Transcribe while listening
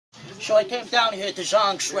So I came down here to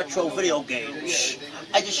Zonk's Retro Video Games.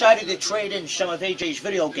 I decided to trade in some of AJ's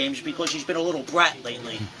video games because he's been a little brat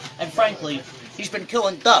lately. And frankly, he's been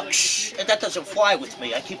killing ducks, and that doesn't fly with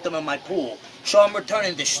me. I keep them in my pool. So I'm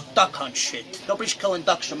returning this duck hunt shit. Nobody's killing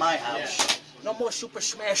ducks in my house. No more Super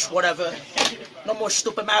Smash, whatever. No more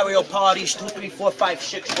stupid Mario parties, 2, 3, 4, 5,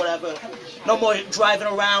 6, whatever. No more driving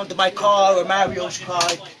around in my car or Mario's car.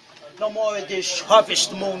 No more of this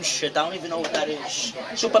Harvest Moon shit. I don't even know what that is.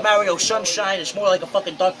 Super Mario Sunshine is more like a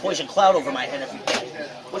fucking dark poison cloud over my head every day.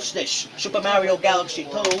 What's this? Super Mario Galaxy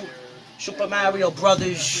 2. Super Mario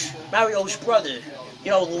Brothers. Mario's brother. You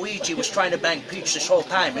know, Luigi was trying to bang Peach this whole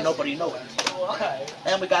time and nobody knew it.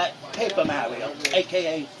 And we got Paper Mario,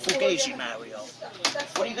 a.k.a. Fugazi Mario.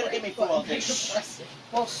 What are you going to give me for all this?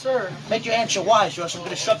 Well, sir. Make your answer wise, or else I'm going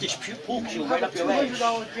to shove this pool cue right up your ass.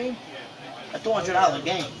 $200 game. A $200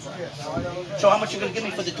 game. So how much are you going to give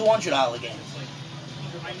me for the $200 game?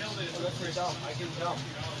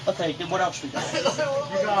 Okay, then what else we got?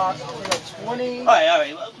 We got 20. All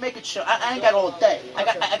right. Make it sure. I ain't got all day. I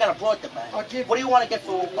got a broad to bang. What do you want to get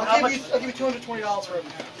for? How much? I'll give you $220 for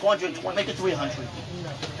everything. 220. Make it 300. No.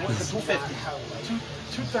 For 250.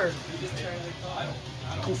 230.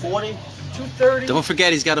 240. 230. Don't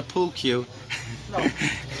forget he's got a pool cue. No.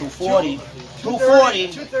 240. 240.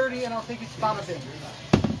 230, and I'll think it's about a thing.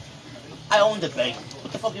 I own the bank.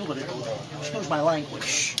 What the fuck are you gonna do there? Excuse my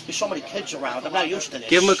language. There's so many kids around. I'm not used to this.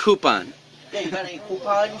 Give him a coupon. Yeah, you got any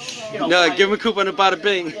coupons? You know, No, give him a coupon to bada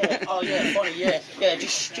bing. Yeah. Oh yeah, funny. Yeah.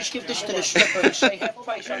 Just give this to the stripper and say half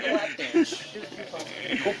price on the lap dance.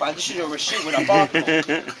 Coupon. This is a receipt with a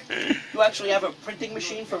barcode. You actually have a printing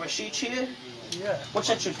machine for receipts here? Yeah. What's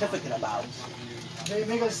that certificate about? They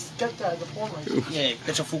make us get that, the form license. Yeah,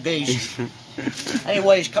 that's a fugazi.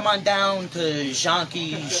 Anyways, come on down to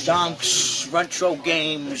Zonk's Retro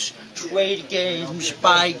Games, Trade Games,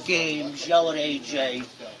 Buy Games, yell at AJ,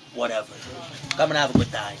 whatever. Come and have a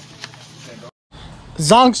good time.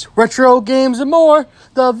 Zonk's Retro Games and More,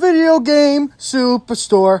 the video game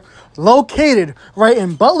superstore, located right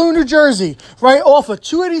in Butler, New Jersey, right off of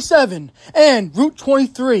 287 and Route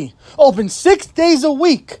 23. Open 6 days a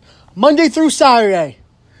week, Monday through Saturday.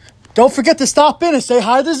 Don't forget to stop in and say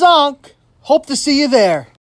hi to Zonk. Hope to see you there.